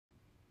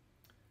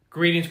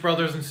Greetings,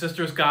 brothers and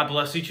sisters. God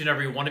bless each and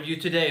every one of you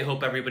today.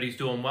 Hope everybody's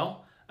doing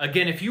well.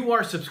 Again, if you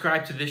are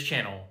subscribed to this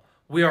channel,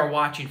 we are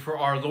watching for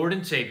our Lord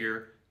and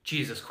Savior,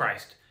 Jesus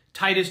Christ.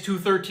 Titus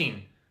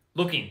 2:13,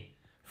 looking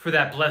for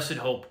that blessed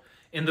hope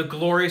in the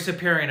glorious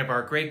appearing of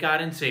our great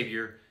God and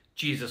Savior,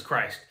 Jesus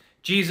Christ.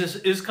 Jesus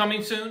is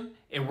coming soon,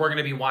 and we're going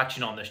to be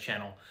watching on this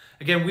channel.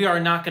 Again, we are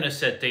not going to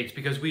set dates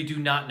because we do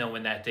not know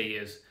when that day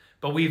is,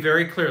 but we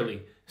very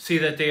clearly see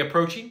that day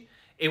approaching,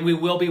 and we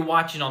will be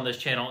watching on this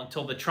channel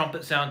until the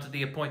trumpet sounds at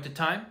the appointed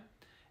time,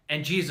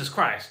 and Jesus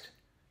Christ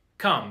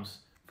comes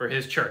for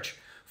his church.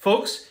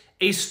 Folks,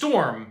 a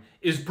storm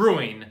is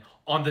brewing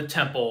on the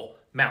Temple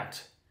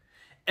Mount.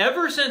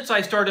 Ever since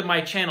I started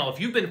my channel, if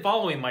you've been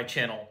following my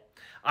channel,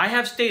 I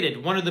have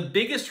stated one of the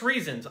biggest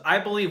reasons I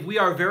believe we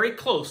are very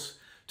close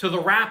to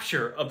the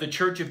rapture of the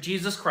Church of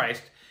Jesus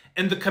Christ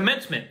and the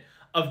commencement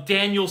of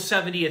Daniel's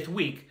 70th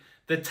week,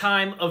 the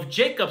time of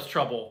Jacob's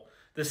trouble,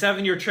 the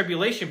 7-year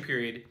tribulation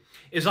period,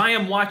 is I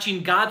am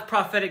watching God's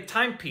prophetic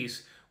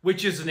timepiece,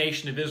 which is the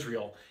nation of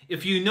Israel.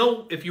 If you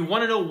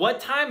want to know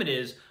what time it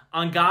is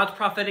on God's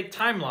prophetic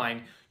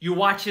timeline, you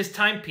watch his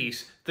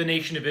timepiece, the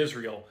nation of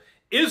Israel.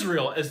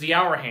 Israel as the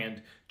hour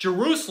hand,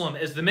 Jerusalem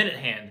as the minute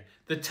hand,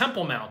 the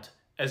Temple Mount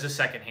as the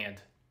second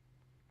hand.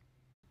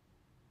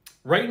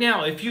 Right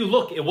now, if you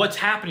look at what's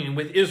happening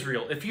with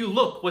Israel, if you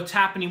look what's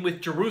happening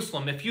with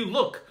Jerusalem, if you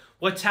look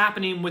what's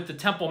happening with the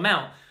Temple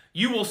Mount,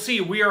 you will see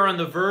we are on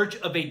the verge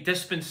of a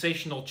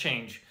dispensational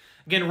change.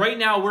 Again, right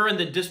now we're in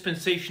the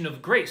dispensation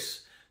of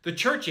grace, the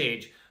church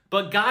age,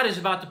 but God is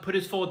about to put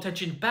his full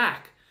attention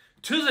back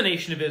to the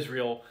nation of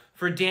Israel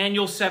for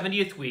Daniel's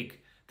 70th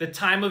week, the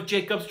time of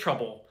Jacob's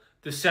trouble,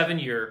 the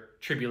 7-year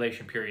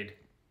tribulation period.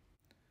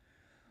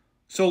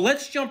 So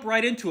let's jump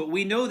right into it.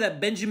 We know that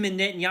Benjamin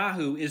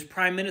Netanyahu is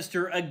prime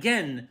minister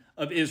again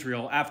of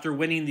Israel after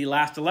winning the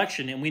last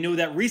election, and we know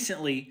that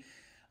recently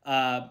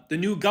the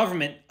new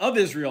government of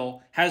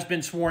Israel has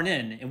been sworn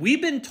in. And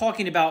we've been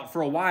talking about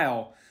for a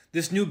while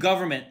this new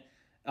government,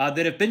 that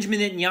if Benjamin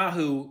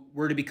Netanyahu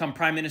were to become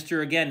prime minister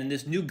again and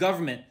this new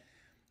government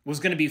was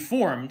going to be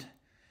formed,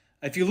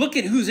 if you look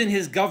at who's in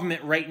his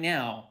government right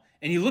now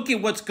and you look at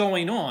what's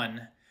going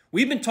on,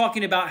 we've been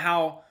talking about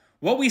how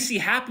what we see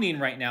happening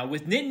right now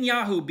with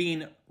Netanyahu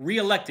being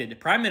reelected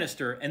prime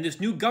minister and this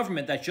new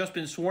government that's just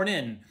been sworn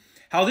in,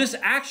 how this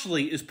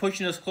actually is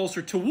pushing us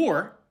closer to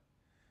war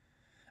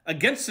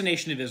against the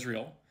nation of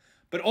Israel,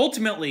 but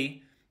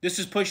ultimately this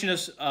is pushing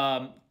us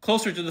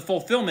closer to the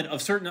fulfillment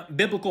of certain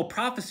biblical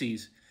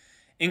prophecies,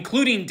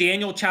 including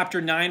Daniel chapter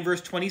 9,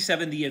 verse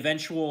 27, the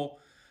eventual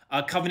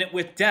covenant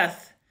with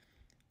death,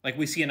 like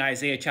we see in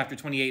Isaiah chapter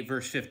 28,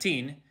 verse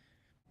 15.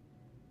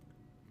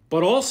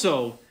 But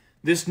also,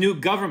 this new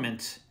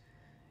government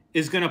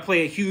is going to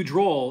play a huge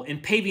role in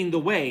paving the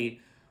way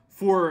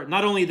for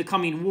not only the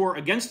coming war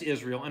against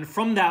Israel, and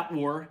from that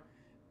war,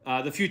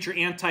 the future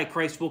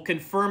Antichrist will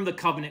confirm the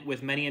covenant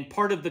with many. And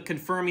part of the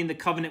confirming the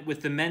covenant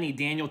with the many,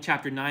 Daniel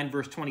chapter 9,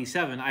 verse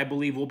 27, I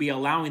believe will be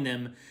allowing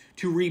them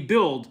to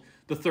rebuild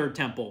the third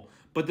temple.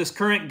 But this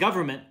current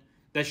government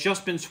that's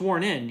just been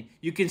sworn in,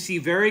 you can see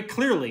very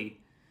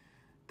clearly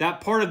that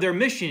part of their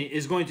mission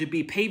is going to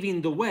be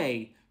paving the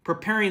way,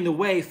 preparing the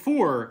way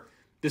for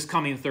this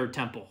coming third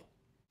temple.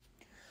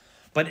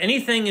 But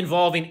anything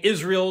involving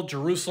Israel,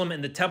 Jerusalem,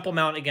 and the Temple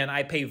Mount, again,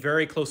 I pay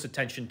very close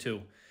attention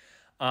to.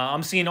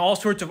 I'm seeing all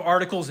sorts of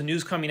articles and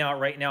news coming out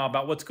right now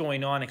about what's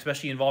going on,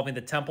 especially involving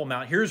the Temple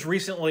Mount. Here's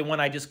recently one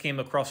I just came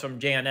across from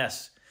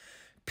JNS.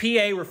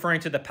 PA, referring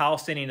to the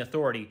Palestinian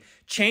Authority,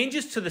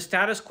 changes to the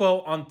status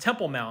quo on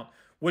Temple Mount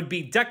would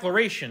be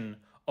declaration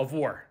of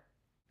war.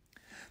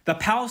 The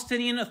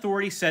Palestinian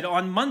Authority said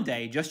on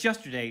Monday, just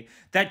yesterday,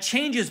 that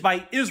changes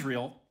by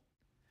Israel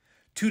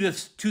to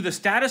the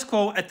status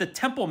quo at the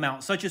Temple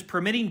Mount, such as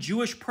permitting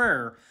Jewish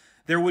prayer,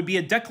 there would be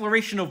a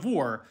declaration of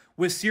war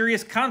with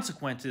serious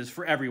consequences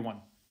for everyone.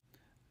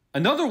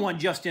 Another one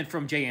just in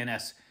from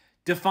JNS.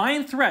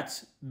 Defying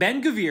threats,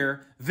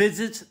 Ben-Gvir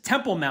visits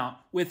Temple Mount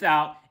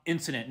without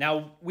incident.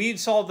 Now, we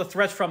saw the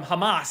threats from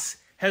Hamas,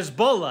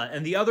 Hezbollah,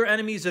 and the other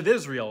enemies of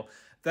Israel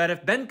that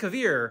if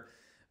Ben-Gvir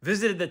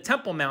visited the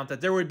Temple Mount,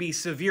 that there would be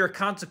severe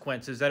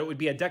consequences, that it would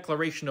be a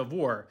declaration of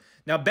war.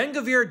 Now,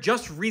 Ben-Gvir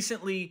just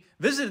recently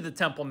visited the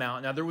Temple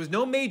Mount. Now, there was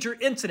no major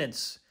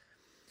incidents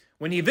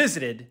when he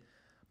visited,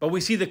 but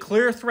we see the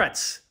clear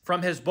threats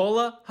from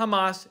Hezbollah,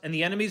 Hamas, and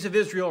the enemies of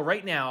Israel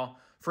right now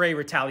for a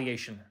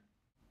retaliation.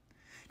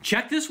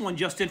 Check this one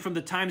just in from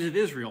the Times of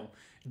Israel.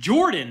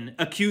 Jordan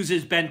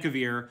accuses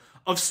Ben-Gvir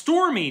of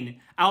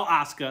storming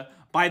Al-Aqsa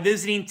by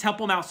visiting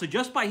Temple Mount. So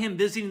just by him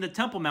visiting the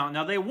Temple Mount,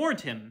 now they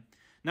warned him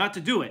not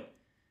to do it.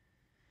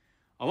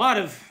 A lot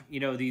of,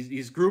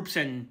 these groups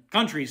and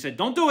countries said,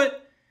 don't do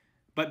it.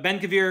 But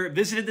Ben-Gvir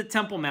visited the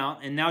Temple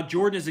Mount, and now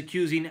Jordan is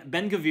accusing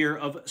Ben-Gvir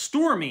of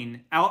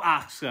storming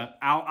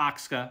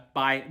Al-Aqsa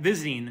by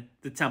visiting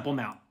the Temple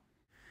Mount.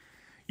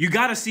 You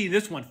got to see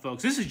this one,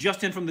 folks. This is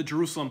just in from the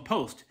Jerusalem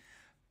Post.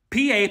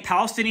 PA,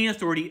 Palestinian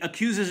Authority,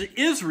 accuses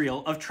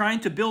Israel of trying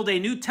to build a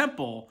new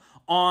temple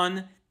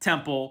on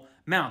Temple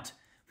Mount.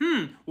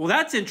 Well,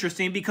 that's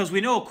interesting because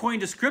we know according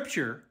to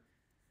Scripture,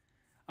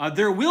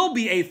 There will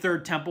be a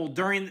third temple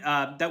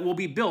that will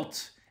be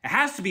built. It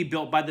has to be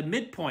built by the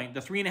midpoint, the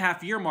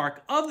 3.5-year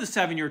mark of the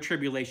 7-year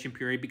tribulation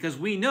period, because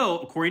we know,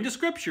 according to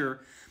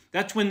Scripture,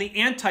 that's when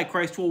the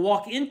Antichrist will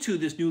walk into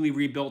this newly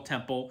rebuilt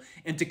temple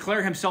and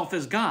declare himself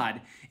as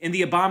God in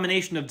the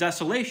abomination of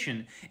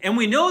desolation. And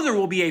we know there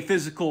will be a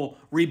physical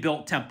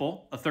rebuilt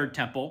temple, a third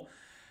temple,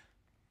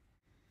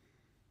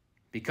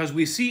 because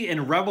we see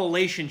in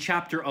Revelation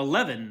chapter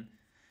 11,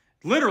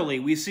 literally,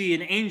 we see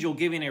an angel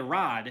giving a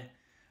rod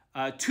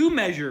to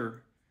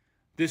measure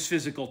this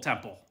physical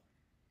temple.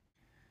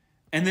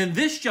 And then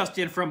this just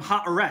in from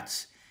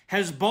Haaretz.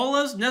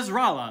 Hezbollah's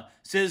Nasrallah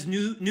says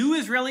new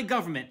Israeli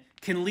government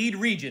can lead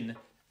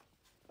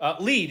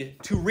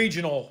to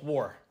regional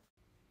war.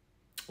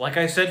 Like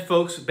I said,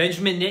 folks,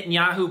 Benjamin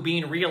Netanyahu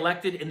being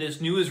reelected in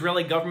this new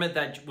Israeli government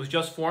that was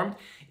just formed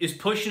is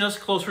pushing us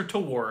closer to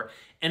war.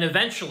 And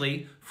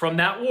eventually, from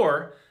that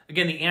war,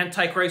 again, the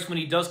Antichrist, when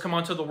he does come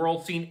onto the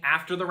world scene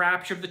after the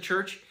rapture of the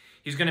church,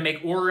 he's going to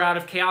make order out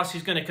of chaos.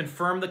 He's going to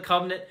confirm the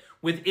covenant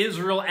with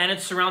Israel and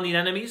its surrounding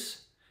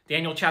enemies.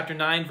 Daniel chapter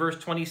 9, verse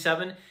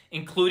 27,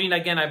 including,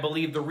 again, I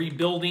believe, the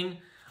rebuilding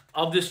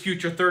of this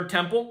future third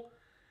temple.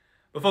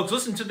 But folks,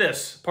 listen to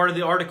this. Part of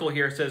the article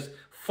here says,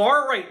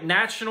 far-right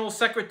National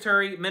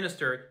Secretary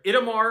Minister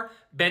Itamar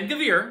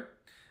Ben-Gvir,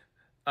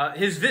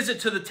 his visit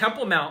to the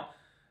Temple Mount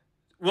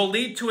will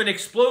lead to an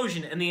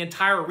explosion in the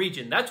entire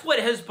region. That's what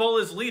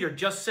Hezbollah's leader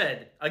just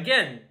said.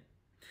 Again,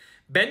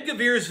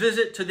 Ben-Gvir's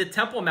visit to the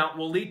Temple Mount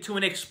will lead to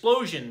an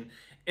explosion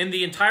in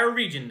the entire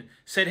region,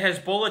 said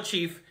Hezbollah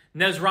chief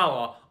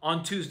Nasrallah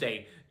on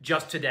Tuesday,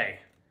 just today.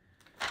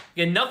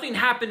 Again, nothing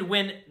happened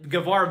when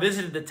Gvir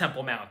visited the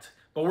Temple Mount,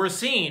 but we're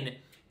seeing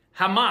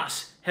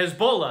Hamas,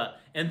 Hezbollah,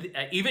 and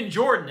even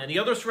Jordan and the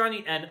other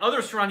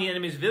surrounding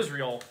enemies of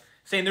Israel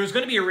saying there's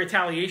going to be a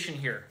retaliation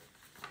here.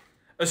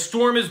 A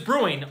storm is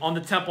brewing on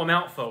the Temple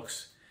Mount,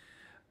 folks.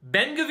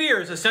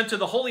 Ben-Gvir's ascent to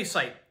the holy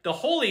site, the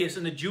holiest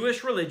in the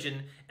Jewish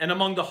religion and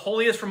among the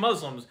holiest for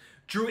Muslims,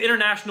 drew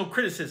international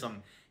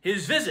criticism.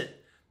 His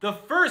visit, the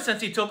first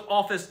since he took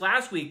office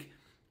last week,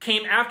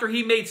 came after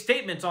he made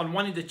statements on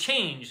wanting to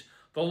change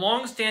the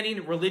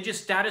long-standing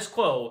religious status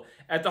quo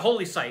at the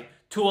holy site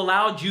to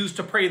allow Jews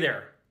to pray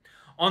there.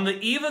 On the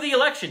eve of the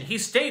election, he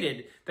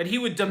stated that he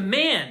would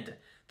demand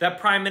that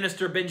Prime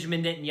Minister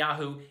Benjamin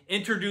Netanyahu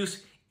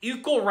introduce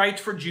equal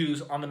rights for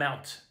Jews on the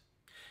Mount.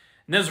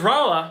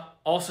 Nasrallah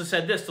also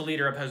said this, the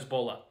leader of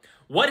Hezbollah.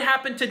 What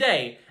happened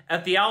today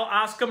at the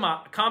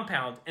Al-Aqsa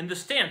compound and the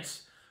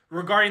stance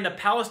regarding the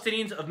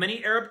Palestinians of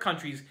many Arab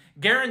countries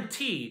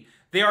guarantee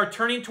they are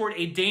turning toward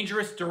a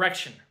dangerous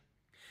direction.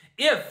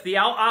 If the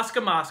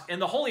Al-Aqsa Mosque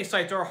and the holy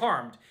sites are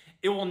harmed,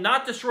 it will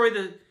not destroy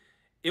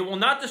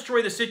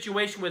the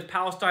situation with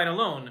Palestine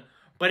alone,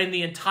 but in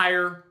the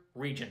entire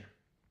region.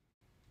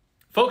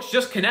 Folks,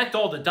 just connect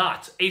all the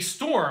dots. A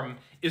storm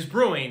is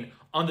brewing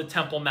on the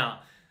Temple Mount.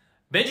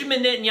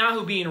 Benjamin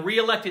Netanyahu being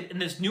reelected in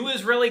this new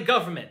Israeli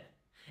government,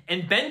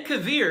 and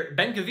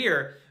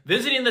Ben-Gvir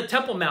visiting the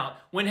Temple Mount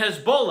when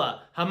Hezbollah,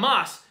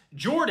 Hamas,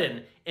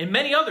 Jordan, and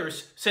many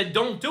others said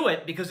don't do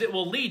it because it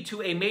will lead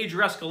to a major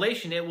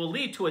escalation.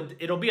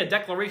 It'll be a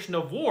declaration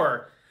of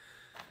war.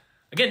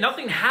 Again,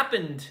 nothing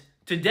happened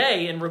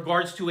today in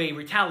regards to a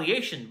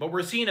retaliation, but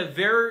we're seeing a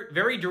very,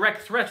 very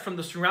direct threat from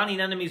the surrounding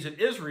enemies of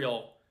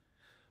Israel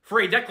for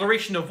a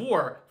declaration of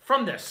war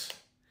from this.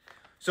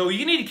 So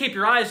you need to keep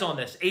your eyes on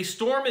this. A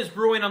storm is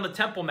brewing on the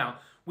Temple Mount.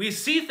 We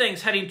see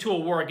things heading to a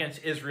war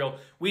against Israel.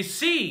 We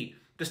see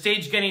the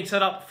stage getting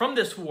set up from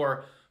this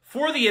war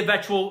for the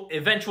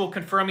eventual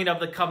confirming of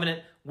the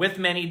covenant with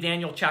many,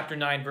 Daniel chapter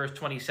 9, verse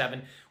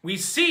 27. We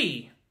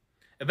see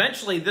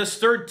eventually this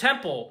third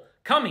temple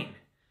coming.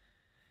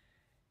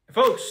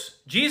 Folks,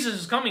 Jesus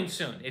is coming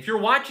soon. If you're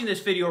watching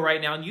this video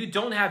right now and you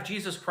don't have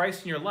Jesus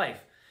Christ in your life,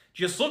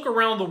 just look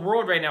around the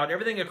world right now at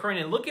everything occurring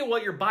and look at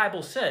what your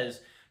Bible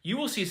says. You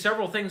will see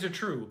several things are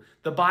true.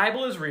 The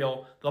Bible is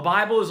real. The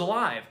Bible is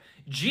alive.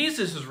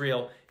 Jesus is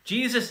real.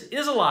 Jesus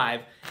is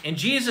alive. And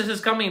Jesus is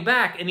coming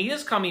back. And he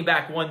is coming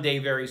back one day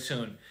very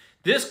soon.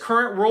 This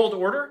current world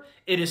order,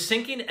 it is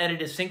sinking, and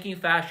it is sinking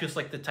fast just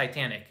like the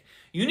Titanic.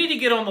 You need to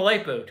get on the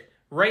lifeboat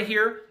right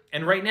here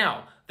and right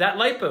now. That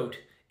lifeboat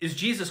is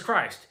Jesus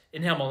Christ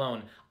and him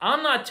alone.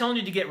 I'm not telling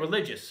you to get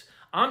religious.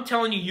 I'm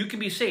telling you you can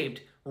be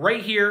saved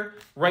right here,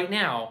 right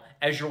now,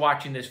 as you're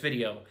watching this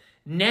video.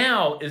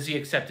 Now is the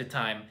accepted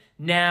time.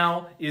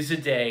 Now is the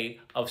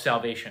day of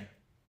salvation.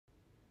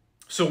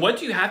 So what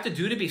do you have to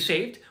do to be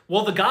saved?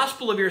 Well, the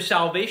gospel of your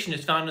salvation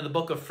is found in the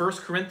book of 1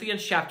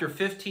 Corinthians chapter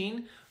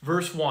 15,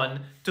 verse 1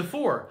 to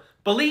 4.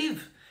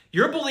 Believe.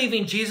 You're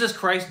believing Jesus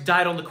Christ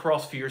died on the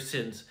cross for your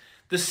sins.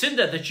 The sin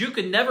debt that you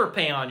could never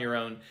pay on your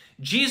own.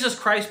 Jesus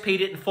Christ paid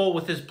it in full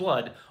with his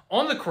blood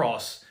on the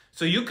cross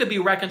so you could be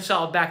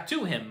reconciled back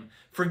to him,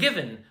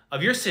 forgiven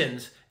of your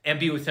sins, and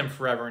be with him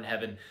forever in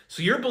heaven.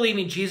 So you're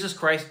believing Jesus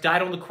Christ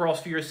died on the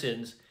cross for your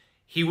sins.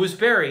 He was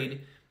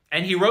buried,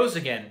 and he rose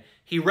again.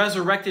 He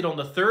resurrected on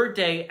the third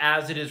day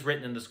as it is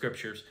written in the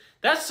scriptures.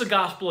 That's the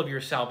gospel of your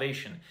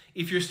salvation.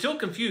 If you're still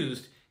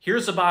confused,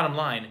 here's the bottom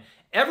line.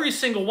 Every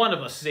single one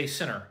of us is a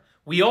sinner.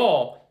 We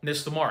all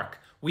miss the mark.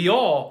 We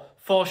all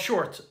fall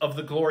short of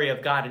the glory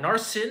of God. And our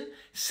sin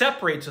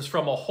separates us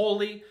from a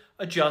holy,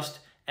 a just,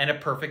 and a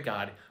perfect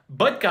God.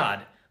 But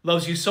God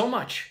loves you so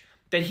much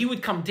that he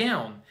would come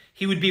down.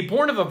 He would be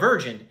born of a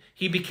virgin.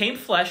 He became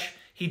flesh.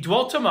 He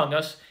dwelt among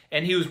us,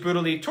 and he was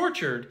brutally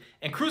tortured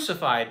and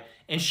crucified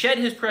and shed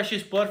his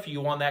precious blood for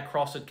you on that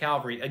cross at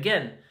Calvary.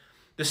 Again,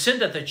 the sin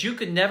debt that you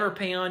could never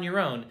pay on your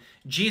own,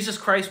 Jesus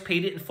Christ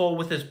paid it in full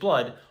with his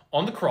blood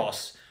on the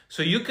cross,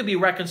 so you could be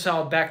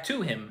reconciled back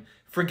to him,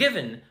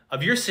 forgiven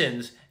of your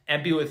sins,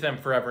 and be with them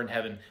forever in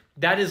heaven.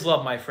 That is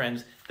love, my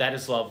friends. That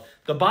is love.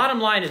 The bottom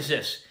line is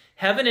this.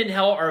 Heaven and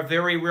hell are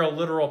very real,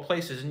 literal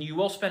places, and you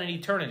will spend an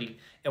eternity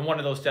in one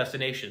of those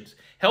destinations.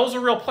 Hell's a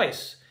real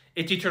place.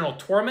 It's eternal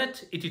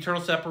torment. It's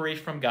eternal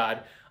separation from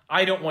God.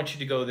 I don't want you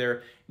to go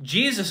there.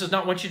 Jesus does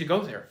not want you to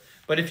go there.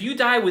 But if you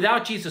die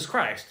without Jesus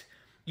Christ,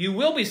 you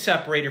will be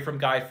separated from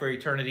God for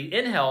eternity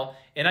in hell,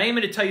 and I am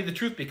going to tell you the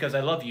truth because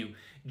I love you.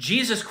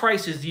 Jesus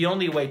Christ is the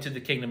only way to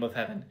the kingdom of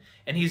heaven,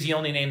 and he's the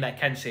only name that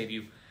can save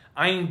you.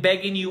 I am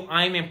begging you,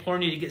 I am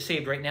imploring you to get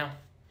saved right now.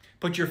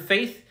 Put your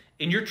faith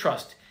and your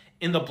trust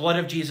in the blood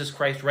of Jesus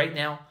Christ right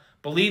now.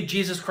 Believe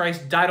Jesus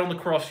Christ died on the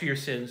cross for your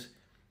sins.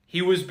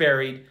 He was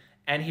buried,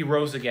 and he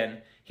rose again.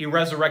 He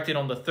resurrected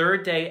on the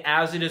third day,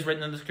 as it is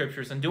written in the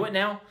scriptures. And do it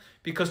now,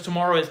 because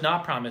tomorrow is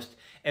not promised.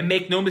 And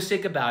make no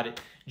mistake about it,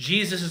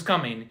 Jesus is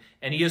coming,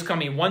 and he is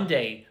coming one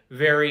day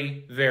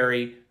very,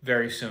 very,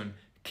 very soon.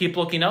 Keep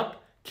looking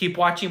up, keep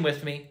watching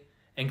with me,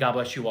 and God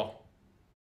bless you all.